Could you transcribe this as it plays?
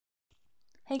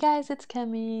Hey guys, it's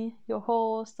Kemi, your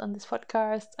host on this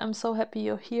podcast. I'm so happy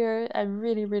you're here. I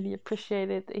really, really appreciate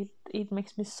it. It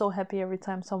makes me so happy every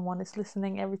time someone is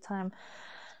listening, every time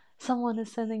someone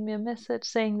is sending me a message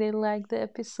saying they like the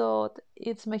episode.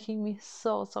 It's making me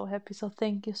so, so happy. So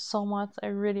thank you so much. I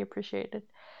really appreciate it.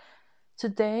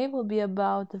 Today will be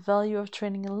about the value of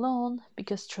training alone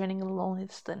because training alone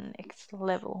is the next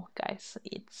level, guys.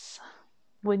 It's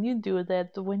when you do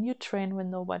that, when you train when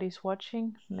nobody's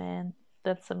watching, man,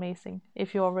 that's amazing.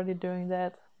 If you're already doing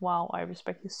that, wow, I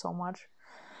respect you so much.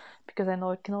 Because I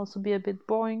know it can also be a bit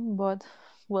boring, but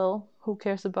well, who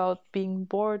cares about being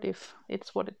bored if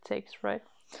it's what it takes, right?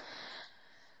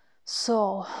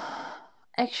 So,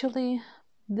 actually,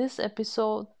 this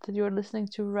episode that you're listening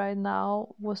to right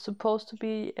now was supposed to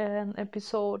be an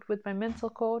episode with my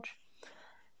mental coach,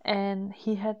 and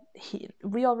he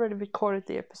we already recorded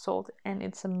the episode and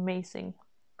it's amazing.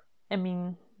 I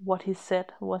mean, what he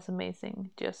said was amazing.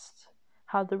 Just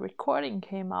how the recording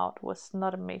came out was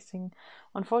not amazing.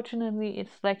 Unfortunately,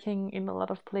 it's lacking in a lot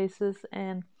of places,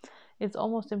 and it's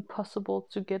almost impossible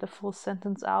to get a full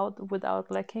sentence out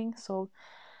without lacking. So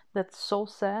that's so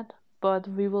sad. But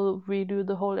we will redo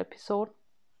the whole episode.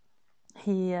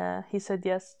 He said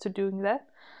yes to doing that.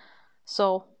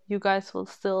 So you guys will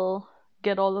still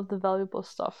get all of the valuable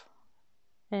stuff,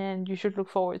 and you should look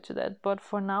forward to that. But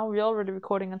for now, we're already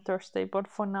recording on Thursday. But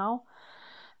for now,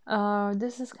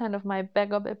 this is kind of my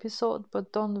backup episode,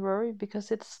 but don't worry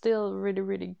because it's still really,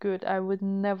 really good. I would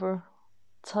never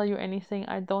tell you anything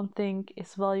I don't think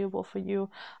is valuable for you.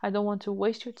 I don't want to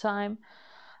waste your time.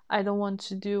 I don't want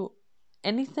to do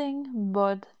anything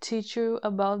but teach you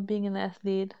about being an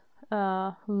athlete,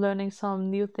 learning some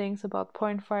new things about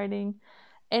point fighting,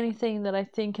 anything that I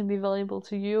think can be valuable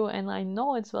to you. And I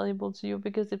know it's valuable to you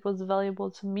because it was valuable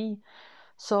to me.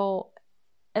 So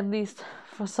at least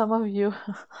for some of you,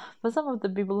 for some of the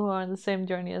people who are on the same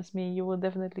journey as me, you will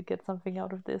definitely get something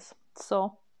out of this.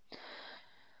 So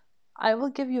I will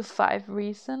give you five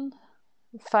reasons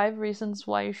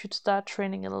why you should start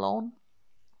training alone.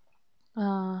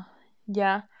 Uh,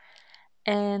 yeah,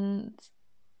 and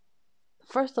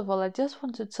first of all, I just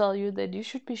want to tell you that you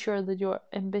should be sure that your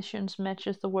ambitions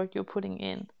matches the work you're putting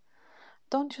in.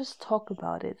 Don't just talk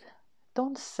about it.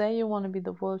 Don't say you want to be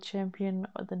the world champion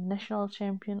or the national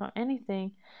champion or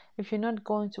anything if you're not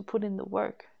going to put in the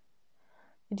work.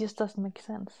 It just doesn't make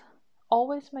sense.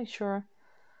 Always make sure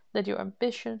that your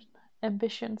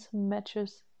ambitions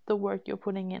matches the work you're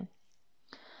putting in.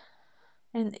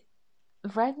 And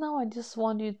right now I just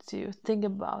want you to think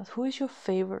about who is your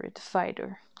favorite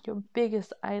fighter, your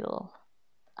biggest idol.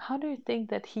 How do you think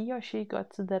that he or she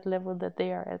got to that level that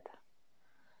they are at?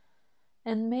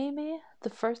 And maybe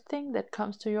the first thing that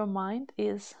comes to your mind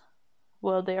is,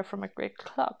 well, they are from a great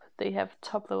club. They have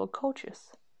top level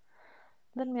coaches.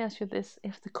 Let me ask you this: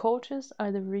 if the coaches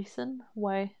are the reason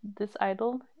why this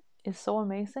idol is so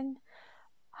amazing,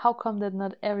 how come that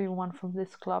not everyone from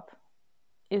this club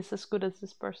is as good as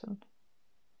this person?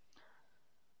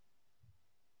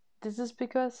 This is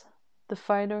because the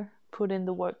fighter put in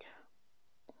the work.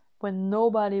 When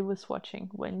nobody was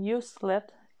watching, when you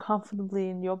slept comfortably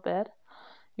in your bed,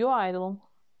 your idol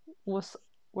was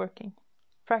working,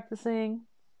 practicing.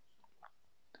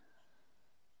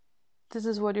 This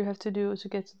is what you have to do to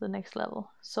get to the next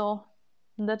level. So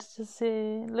let's just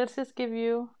give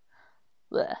you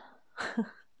bleh.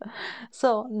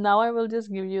 So now I will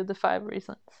just give you the five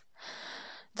reasons.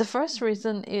 The first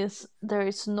reason is there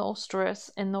is no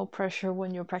stress and no pressure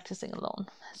when you're practicing alone.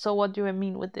 So what do I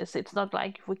mean with this? It's not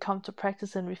like we come to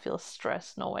practice and we feel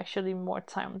stressed. No, actually more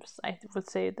times I would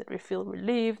say that we feel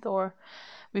relieved or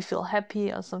we feel happy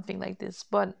or something like this.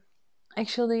 But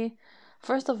actually,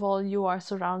 first of all, you are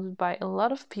surrounded by a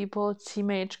lot of people,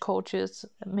 teammates, coaches,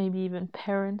 maybe even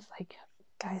parents. Like,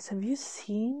 guys, have you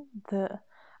seen the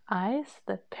eyes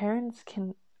that parents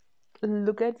can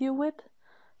look at you with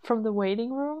from the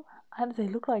waiting room? How do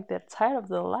they look like they're tired of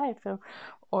their life,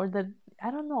 or that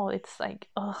I don't know? It's like,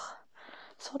 ugh,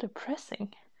 so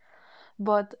depressing.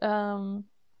 But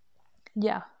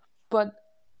yeah, but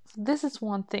this is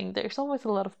one thing. There's always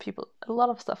a lot of people, a lot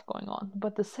of stuff going on.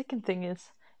 But the second thing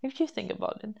is, if you think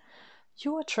about it,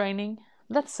 you are training,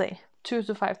 let's say, 2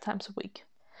 to 5 times a week.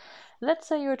 Let's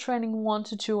say you're training 1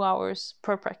 to 2 hours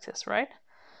per practice, right?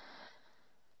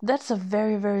 That's a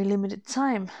very, very limited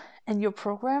time. And your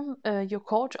program, your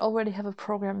coach already have a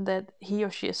program that he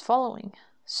or she is following.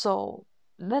 So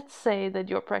let's say that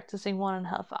you're practicing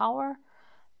 1.5 hour.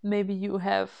 Maybe you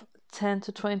have 10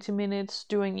 to 20 minutes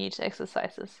doing each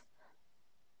exercises.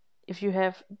 If you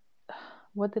have,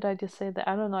 what did I just say that?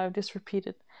 I don't know, I've just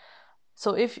repeated.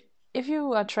 So if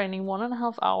you are training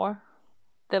 1.5 hour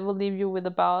that will leave you with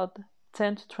about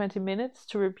 10 to 20 minutes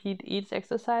to repeat each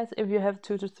exercise if you have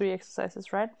 2 to 3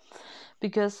 exercises, right?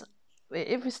 Because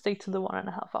if we stick to the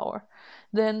 1.5 hour,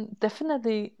 then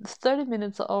definitely 30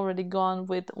 minutes are already gone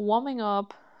with warming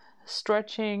up,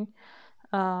 stretching,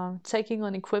 taking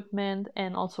on equipment,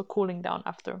 and also cooling down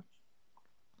after.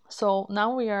 So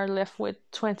now we are left with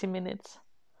 20 minutes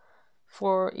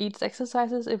for each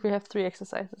exercises if we have 3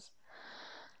 exercises.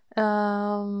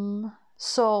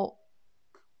 So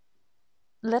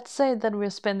let's say that we're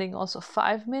spending also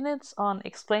 5 minutes on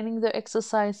explaining the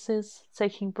exercises,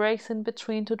 taking breaks in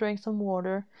between to drink some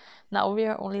water. Now we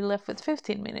are only left with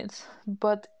 15 minutes,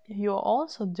 but you're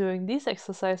also doing these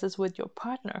exercises with your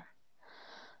partner.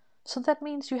 So that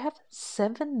means you have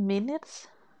 7 minutes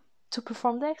to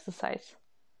perform the exercise.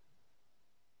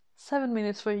 7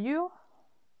 minutes for you,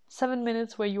 7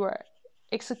 minutes where you are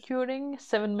executing,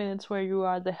 7 minutes where you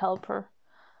are the helper.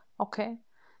 Okay,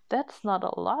 that's not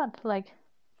a lot. Like,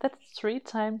 that's 3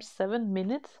 times 7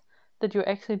 minutes that you're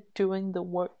actually doing the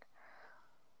work.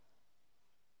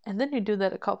 And then you do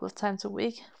that a couple of times a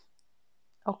week.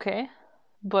 Okay,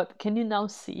 but can you now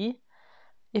see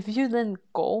if you then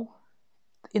go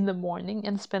in the morning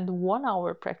and spend 1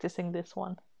 hour practicing this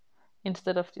one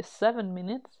instead of just 7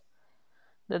 minutes,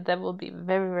 that will be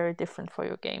very, very different for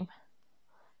your game.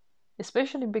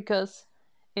 Especially because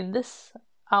in this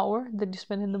hour that you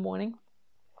spend in the morning,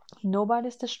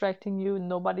 nobody's distracting you,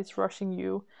 nobody's rushing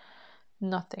you,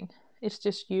 nothing. It's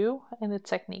just you and the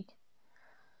technique.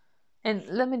 And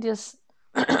let me just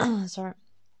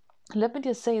let me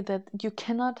just say that you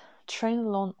cannot train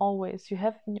alone always. You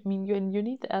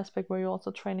need the aspect where you're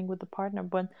also training with the partner,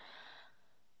 but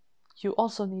you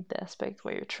also need the aspect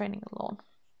where you're training alone.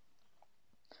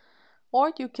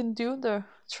 Or you can do the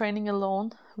training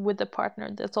alone with the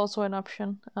partner. That's also an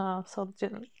option. So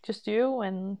just you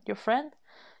and your friend,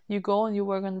 you go and you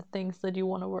work on the things that you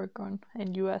want to work on,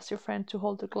 and you ask your friend to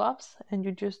hold the gloves, and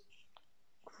you just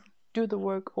do the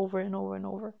work over and over and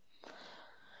over.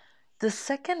 The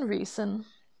second reason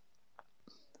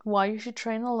why you should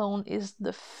train alone is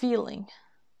the feeling.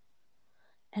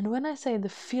 And when I say the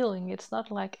feeling, it's not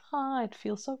like, it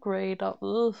feels so great,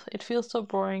 or it feels so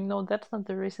boring. No, that's not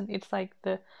the reason. It's like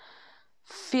the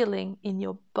feeling in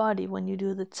your body when you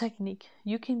do the technique.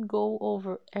 You can go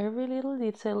over every little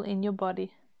detail in your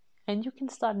body, and you can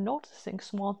start noticing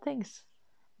small things.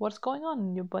 What's going on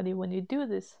in your body when you do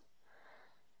this?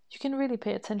 You can really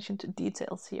pay attention to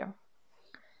details here.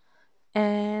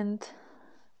 And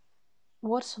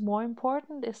what's more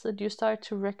important is that you start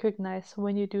to recognize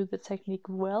when you do the technique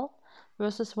well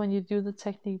versus when you do the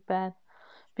technique bad,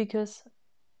 because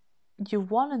you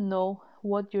want to know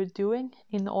what you're doing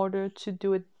in order to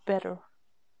do it better.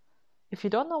 If you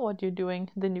don't know what you're doing,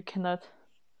 then you cannot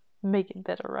make it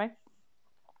better, right?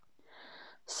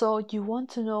 So you want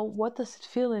to know, what does it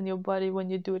feel in your body when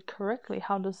you do it correctly?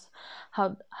 How does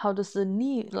the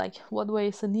knee, like, what way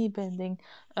is the knee bending?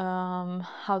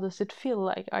 How does it feel?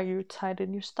 Like, are you tight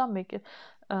in your stomach?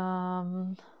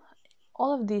 All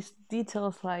of these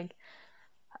details, like,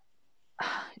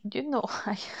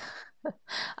 I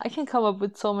can come up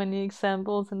with so many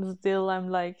examples, and still I'm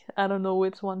like, I don't know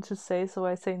which one to say, so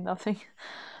I say nothing.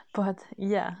 But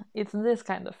yeah, it's this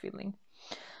kind of feeling.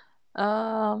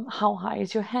 How high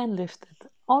is your hand lifted?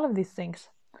 All of these things.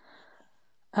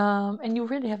 And you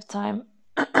really have time.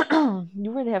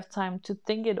 You really have time to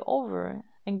think it over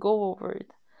and go over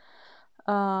it.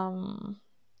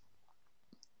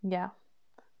 Yeah.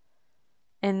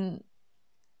 And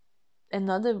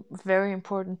another very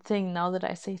important thing, now that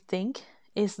I say think,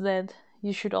 is that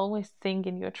you should always think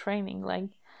in your training.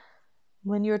 Like,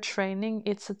 when you're training,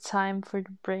 it's a time for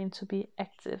the brain to be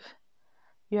active.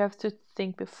 You have to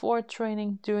think before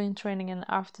training, during training, and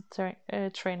after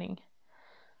training.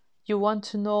 You want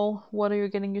to know what are you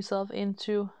getting yourself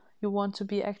into. You want to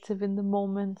be active in the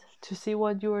moment, to see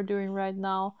what you are doing right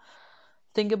now.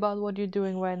 Think about what you're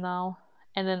doing right now.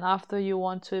 And then after you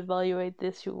want to evaluate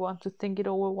this, you want to think it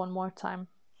over one more time.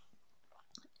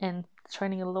 And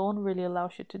training alone really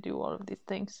allows you to do all of these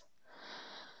things.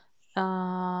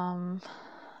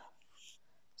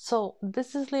 So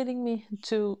this is leading me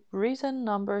to reason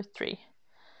number 3.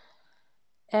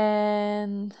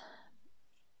 And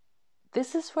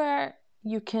this is where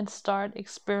you can start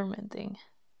experimenting.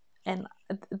 And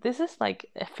this is like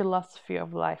a philosophy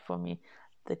of life for me,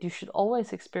 that you should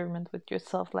always experiment with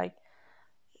yourself. Like,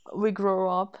 we grow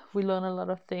up, we learn a lot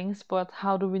of things, but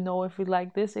how do we know if we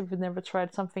like this if we never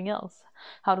tried something else?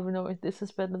 How do we know if this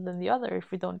is better than the other if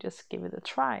we don't just give it a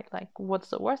try? Like, what's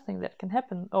the worst thing that can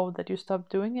happen? Oh, that you stop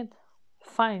doing it?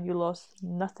 Fine, you lost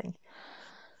nothing.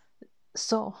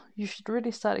 So you should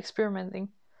really start experimenting.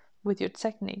 with your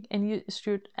technique, and you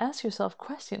should ask yourself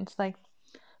questions like,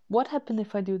 what happened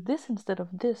if I do this instead of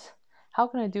this? How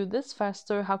can I do this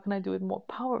faster? How can I do it more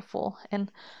powerful?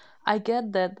 And I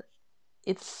get that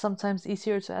it's sometimes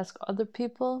easier to ask other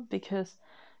people, because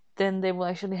then they will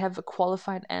actually have a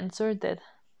qualified answer that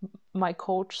my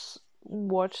coach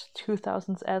watched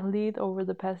 2000s athlete over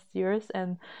the past years,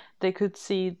 and they could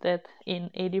see that in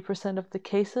 80% of the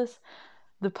cases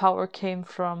the power came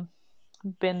from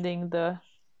bending the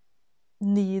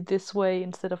knee this way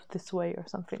instead of this way or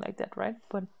something like that, right?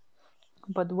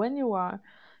 But when you are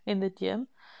in the gym,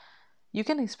 you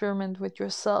can experiment with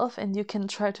yourself, and you can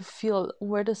try to feel,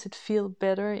 where does it feel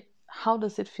better, how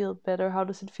does it feel better, how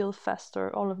does it feel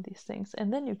faster, all of these things.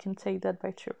 And then you can take that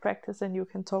back to your practice, and you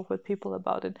can talk with people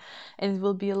about it, and it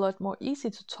will be a lot more easy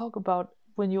to talk about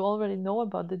when you already know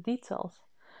about the details,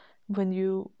 when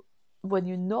you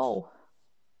know,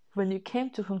 when you came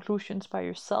to conclusions by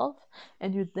yourself,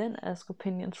 and you then ask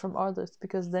opinions from others,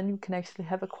 because then you can actually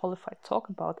have a qualified talk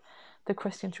about the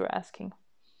questions you're asking.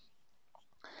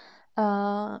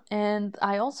 And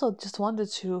I also just wanted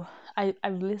to, I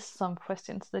list some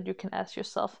questions that you can ask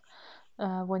yourself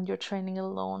when you're training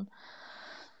alone.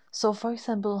 So, for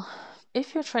example,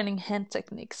 if you're training hand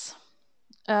techniques,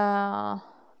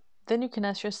 then you can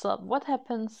ask yourself, what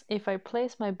happens if I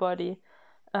place my body,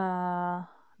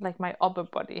 like my upper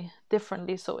body,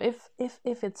 differently? So if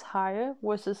it's higher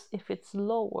versus if it's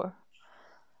lower,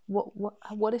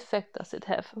 what effect does it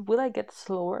have? Will I get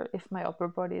slower if my upper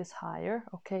body is higher?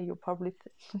 Okay, you probably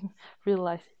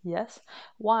realize yes.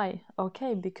 Why?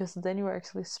 Okay, because then you're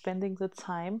actually spending the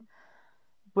time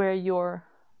where your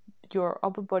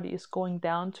upper body is going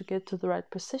down to get to the right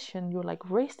position. You're like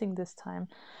wasting this time.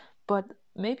 But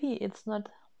maybe it's not,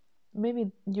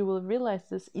 maybe you will realize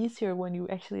this easier when you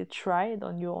actually try it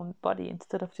on your own body,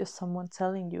 instead of just someone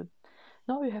telling you,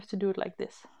 no, you have to do it like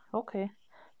this. Okay,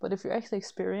 but if you actually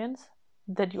experience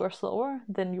that you are slower,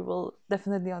 then you will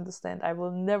definitely understand, I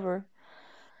will never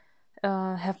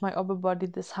have my upper body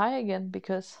this high again,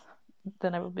 because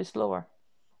then I will be slower.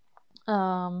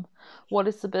 What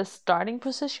is the best starting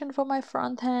position for my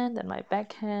front hand and my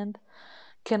back hand?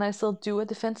 Can I still do a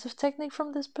defensive technique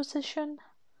from this position?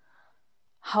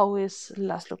 How is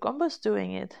Laszlo Gombos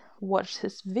doing it? Watch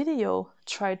his video,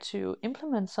 try to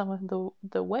implement some of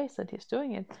the ways that he's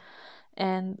doing it.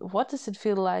 And what does it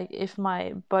feel like if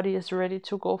my body is ready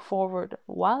to go forward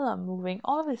while I'm moving?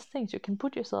 All of these things, you can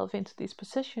put yourself into these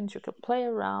positions, you can play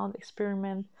around,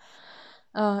 experiment.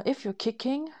 If you're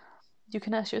kicking, you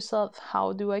can ask yourself,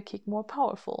 how do I kick more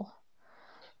powerful?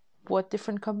 What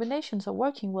different combinations are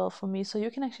working well for me? So you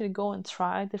can actually go and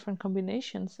try different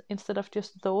combinations instead of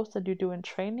just those that you do in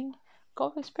training.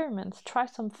 Go experiment, try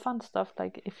some fun stuff.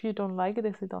 Like, if you don't like it,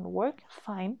 if it don't work,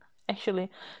 fine. Actually,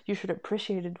 you should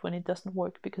appreciate it when it doesn't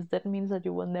work, because that means that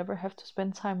you will never have to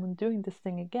spend time on doing this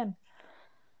thing again.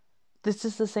 This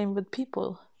is the same with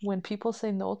people. When people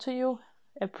say no to you,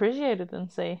 appreciate it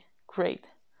and say, great,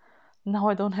 now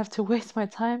I don't have to waste my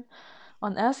time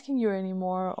on asking you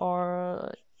anymore,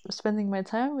 or spending my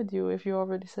time with you if you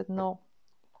already said no.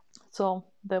 So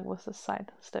that was a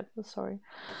side step, sorry.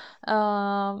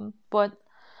 But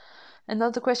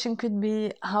another question could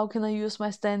be, how can I use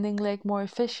my standing leg more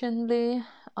efficiently?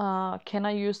 Can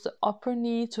I use the upper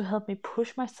knee to help me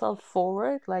push myself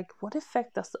forward? Like, what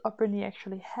effect does the upper knee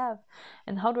actually have?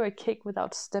 And how do I kick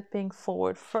without stepping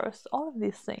forward first? All of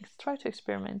these things, try to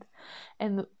experiment.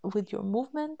 And with your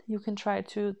movement, you can try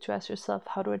to ask yourself,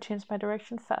 how do I change my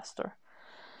direction faster?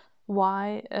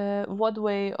 Why? What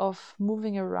way of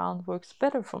moving around works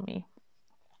better for me?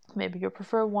 Maybe you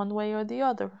prefer one way or the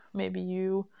other. Maybe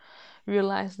you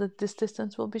realize that this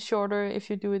distance will be shorter if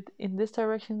you do it in this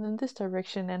direction than this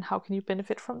direction, and how can you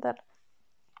benefit from that?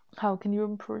 How can you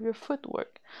improve your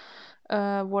footwork?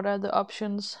 What are the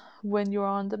options when you're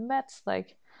on the mats?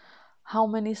 Like, how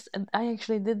many? And I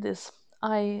actually did this.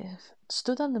 I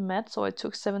stood on the mat, so I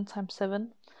took 7x7.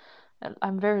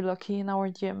 I'm very lucky in our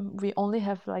gym. We only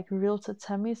have like real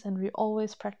tatamis, and we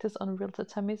always practice on real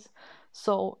tatamis.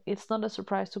 So it's not a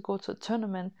surprise to go to a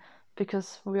tournament,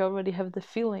 because we already have the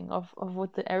feeling of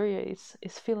what the area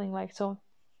is feeling like. So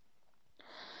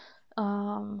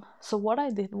what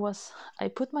I did was, I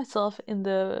put myself in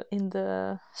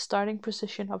the starting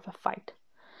position of a fight,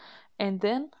 and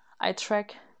then I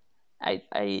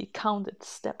counted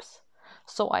steps.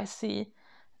 So I see,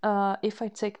 if I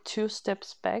take 2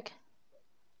 steps back,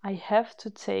 I have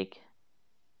to take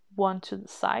 1 to the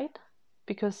side,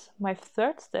 because my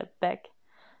 3rd step back,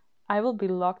 I will be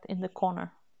locked in the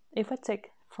corner. If I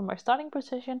take from my starting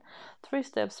position 3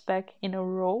 steps back in a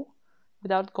row,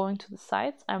 without going to the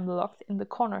sides, I'm locked in the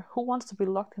corner. Who wants to be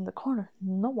locked in the corner?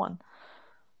 No one.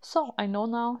 So I know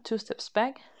now 2 steps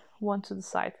back, 1 to the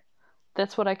side.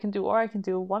 That's what I can do. Or I can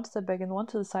do 1 step back and 1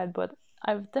 to the side, but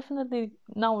I've definitely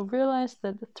now realized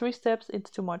that 3 steps, it's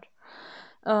too much.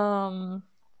 And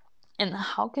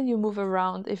how can you move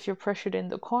around if you're pressured in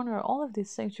the corner? All of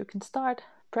these things you can start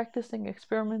practicing,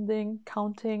 experimenting,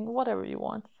 counting, whatever you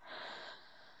want.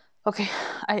 Okay,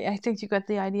 I think you got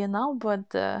the idea now,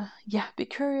 but yeah, be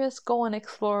curious, go and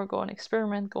explore, go and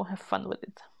experiment, go have fun with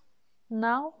it.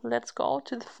 Now, let's go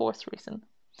to the 4th reason.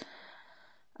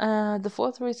 The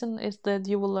 4th reason is that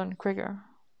you will learn quicker.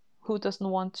 Who doesn't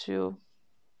want who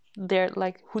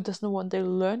doesn't want their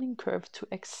learning curve to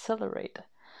accelerate?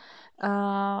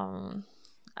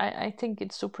 I think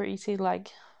it's super easy.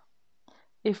 Like,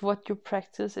 if what you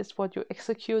practice is what you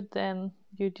execute, then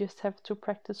you just have to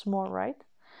practice more, right?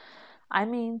 I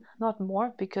mean, not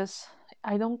more, because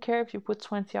I don't care if you put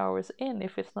 20 hours in,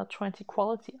 if it's not 20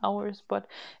 quality hours, but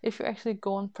if you actually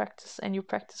go and practice and you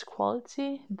practice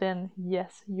quality, then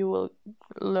yes, you will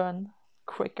learn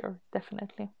quicker,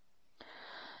 definitely.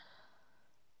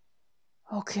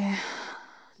 Okay,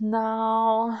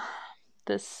 now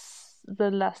the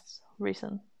last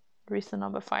reason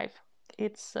number 5.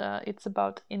 It's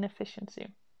about inefficiency.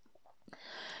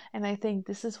 And I think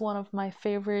this is one of my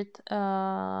favorite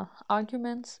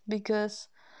arguments, because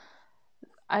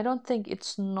I don't think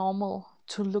it's normal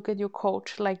to look at your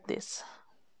coach like this.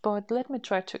 But let me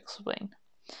try to explain.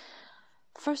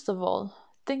 First of all,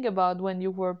 think about when you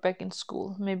were back in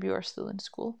school. Maybe you are still in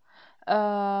school.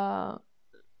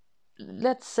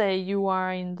 Let's say you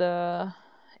are in the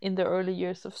early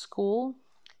years of school,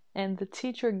 and the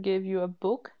teacher gave you a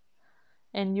book,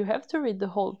 and you have to read the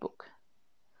whole book.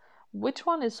 Which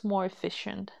one is more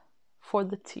efficient for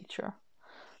the teacher?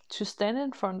 To stand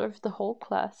in front of the whole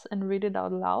class and read it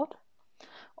out loud,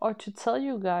 or to tell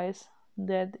you guys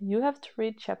that you have to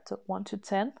read chapter 1 to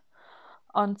 10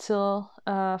 until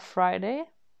Friday,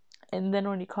 and then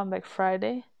when you come back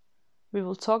Friday, we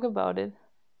will talk about it,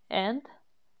 and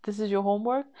this is your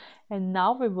homework, and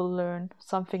now we will learn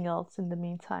something else in the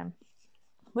meantime.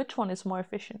 Which one is more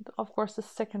efficient? Of course, the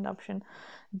second option,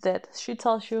 that she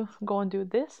tells you, go and do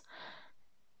this,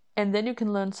 and then you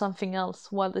can learn something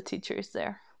else while the teacher is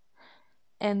there.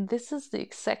 And this is the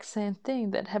exact same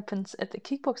thing that happens at the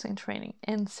kickboxing training.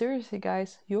 And seriously,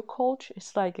 guys, your coach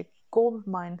is like a gold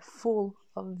mine full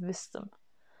of wisdom.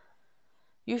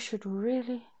 You should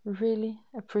really, really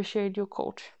appreciate your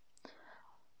coach.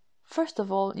 First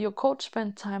of all, your coach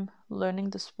spent time learning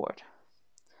the sport.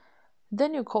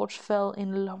 Then your coach fell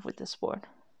in love with the sport.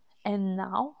 And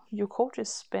now your coach is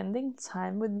spending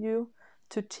time with you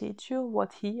to teach you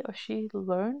what he or she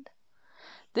learned.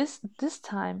 This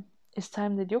time is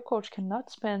time that your coach cannot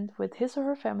spend with his or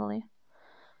her family.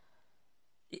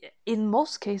 In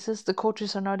most cases, the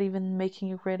coaches are not even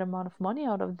making a great amount of money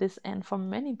out of this, and for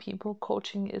many people,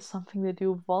 coaching is something they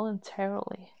do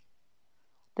voluntarily.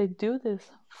 They do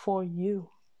this for you.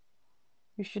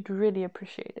 You should really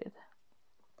appreciate it.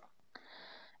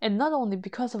 And not only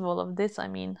because of all of this, I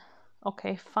mean,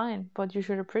 okay, fine, but you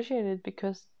should appreciate it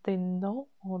because they know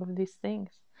all of these things.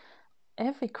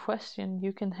 Every question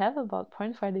you can have about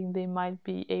point fighting, they might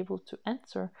be able to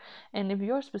answer. And if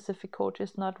your specific coach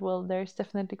is not, well, there's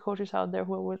definitely coaches out there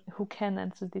who can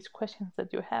answer these questions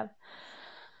that you have.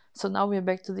 So now we're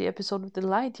back to the episode with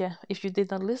Elijah. If you did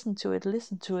not listen to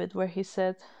it, where he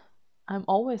said, I'm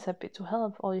always happy to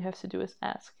help. All you have to do is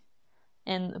ask.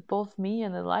 And both me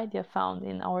and Elijah found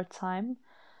in our time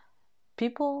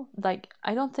people, like,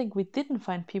 I don't think we didn't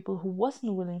find people who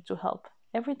wasn't willing to help.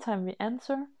 Every time we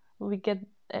answer, we get,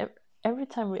 every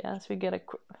time we ask, we get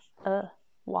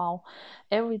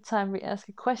every time we ask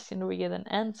a question, we get an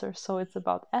answer. So it's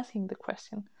about asking the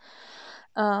question.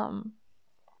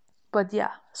 But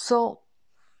yeah, so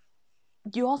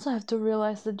you also have to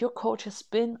realize that your coach has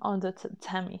been on the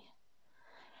tatami.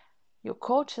 Your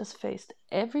coach has faced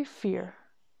every fear,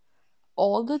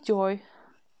 all the joy,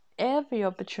 every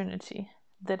opportunity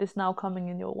that is now coming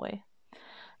in your way.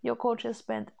 Your coach has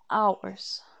spent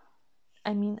hours,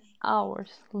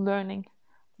 learning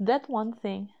that one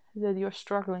thing that you're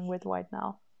struggling with right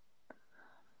now.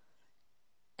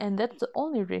 And that's the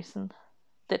only reason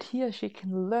that he or she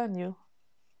can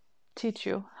teach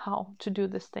you how to do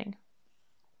this thing.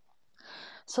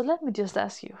 So let me just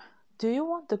ask you, do you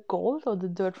want the gold or the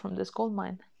dirt from this gold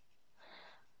mine?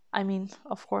 I mean,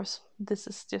 of course, this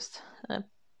is just a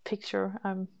picture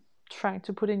I'm trying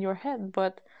to put in your head,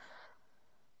 but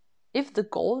if the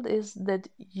goal is that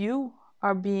you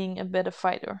are being a better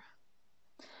fighter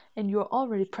and you're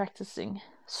already practicing,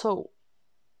 so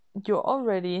you're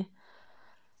already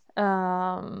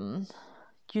um,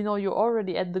 you're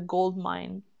already at the gold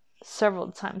mine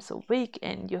several times a week,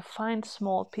 and you find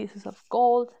small pieces of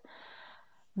gold.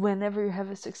 Whenever you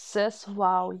have a success,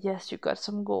 wow, yes, you got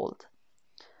some gold.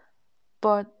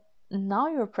 But now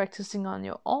you're practicing on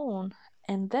your own,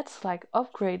 and that's like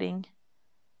upgrading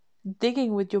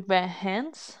digging with your bare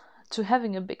hands to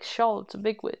having a big shovel to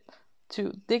dig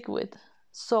with.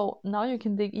 So now you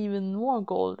can dig even more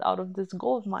gold out of this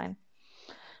gold mine.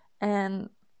 And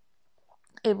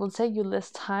it will take you less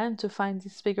time to find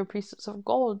these bigger pieces of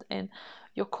gold, and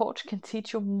your coach can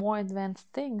teach you more advanced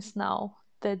things now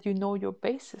that you know your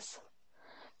basis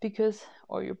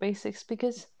or your basics,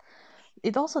 because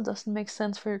it also doesn't make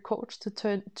sense for your coach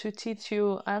to teach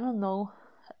you, I don't know,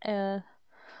 a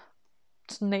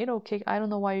tornado kick. I don't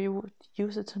know why you would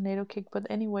use a tornado kick, but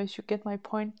anyways, you get my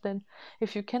point. Then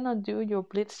if you cannot do your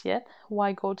blitz yet,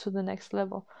 why go to the next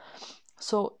level?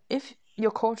 So if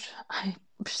your coach,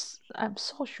 I'm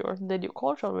so sure that your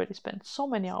coach already spent so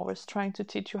many hours trying to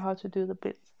teach you how to do the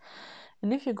blitz,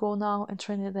 and if you go now and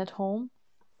train it at home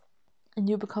and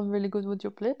you become really good with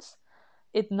your blitz,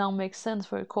 it now makes sense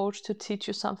for a coach to teach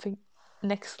you something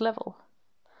next level.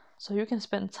 So you can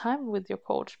spend time with your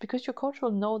coach, because your coach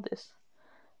will know this.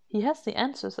 He has the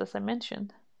answers, as I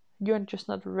mentioned. You're just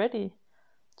not ready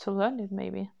to learn it,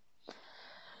 maybe.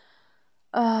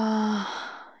 Uh,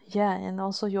 yeah, and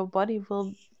also your body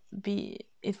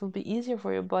it will be easier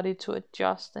for your body to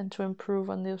adjust and to improve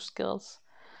on new skills.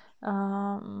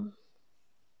 Um,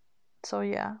 so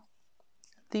yeah,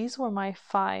 these were my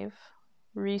 5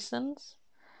 reasons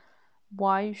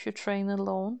why you should train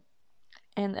alone.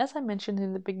 And as I mentioned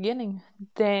in the beginning,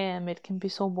 damn, it can be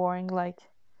so boring, like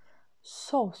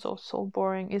so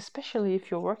boring, especially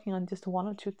if you're working on just 1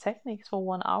 or 2 techniques for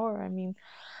 1 hour. I mean,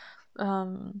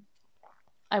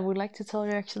 I would like to tell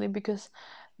you actually, because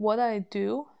what I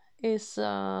do is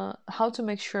how to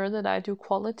make sure that I do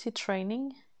quality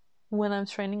training when I'm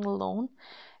training alone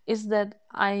is that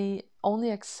I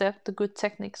only accept the good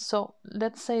techniques. So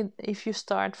let's say if you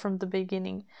start from the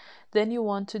beginning, then you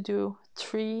want to do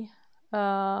 3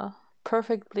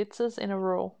 perfect blitzes in a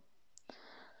row.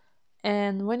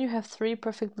 And when you have 3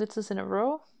 perfect blitzes in a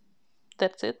row,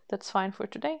 that's it, that's fine for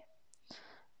today.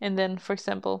 And then, for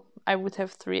example, I would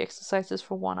have 3 exercises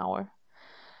for 1 hour.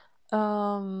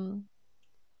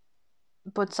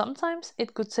 But sometimes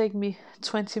it could take me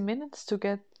 20 minutes to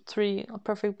get 3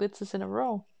 perfect blitzes in a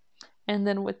row. And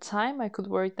then with time, I could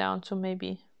work down to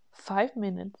maybe 5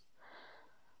 minutes.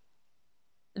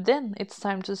 Then it's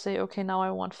time to say, okay, now I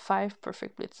want 5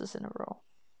 perfect blitzes in a row.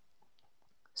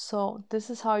 So this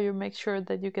is how you make sure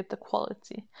that you get the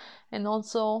quality. And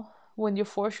also, when you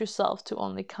force yourself to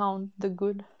only count the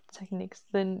good techniques,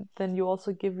 then you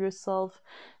also give yourself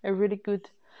a really good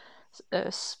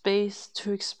space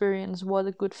to experience what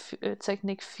a good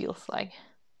technique feels like.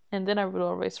 And then I would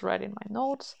always write in my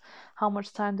notes how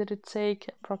much time did it take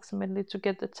approximately to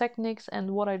get the techniques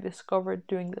and what I discovered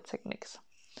doing the techniques.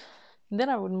 And then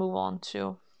I would move on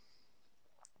to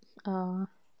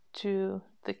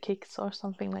the kicks or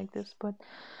something like this. But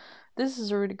this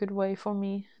is a really good way for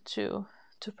me to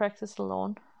practice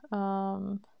alone.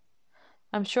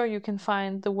 I'm sure you can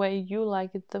find the way you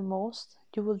like it the most.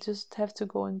 You will just have to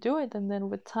go and do it, and then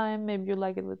with time, maybe you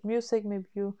like it with music, maybe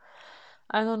you,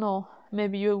 I don't know,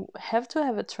 maybe you have to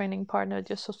have a training partner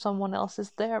just so someone else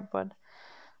is there. But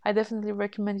I definitely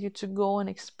recommend you to go and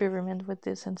experiment with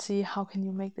this and see how can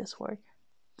you make this work.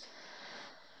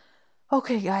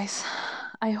 Okay, guys,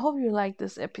 I hope you liked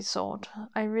this episode.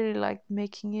 I really liked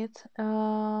making it.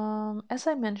 As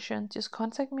I mentioned, just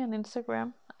contact me on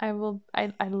Instagram. I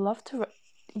love to.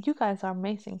 You guys are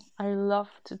amazing. I love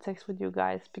to text with you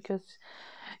guys because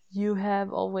you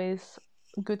have always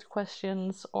good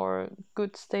questions or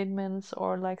good statements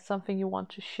or like something you want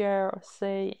to share or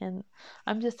say, and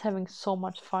I'm just having so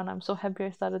much fun. I'm so happy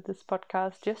I started this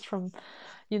podcast just from,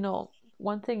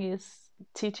 one thing is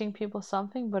teaching people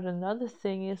something, but another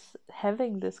thing is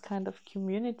having this kind of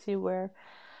community where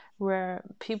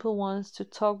people wants to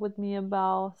talk with me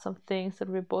about some things that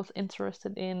we're both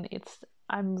interested in.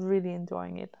 I'm really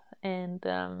enjoying it. And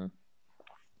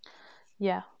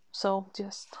yeah, so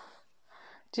just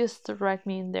write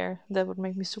me in there. That would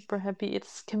make me super happy.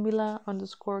 It's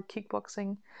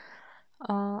Camilla_kickboxing.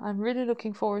 I'm really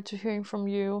looking forward to hearing from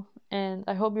you, and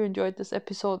I hope you enjoyed this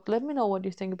episode. Let me know what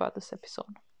you think about this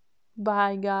episode.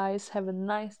 Bye, guys. Have a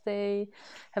nice day.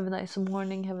 Have a nice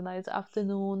morning. Have a nice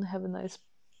afternoon. Have a nice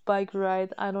bike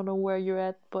ride. I don't know where you're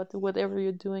at, but whatever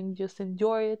you're doing, just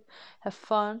enjoy it. Have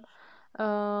fun.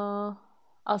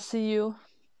 I'll see you.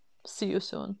 See you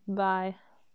soon. Bye.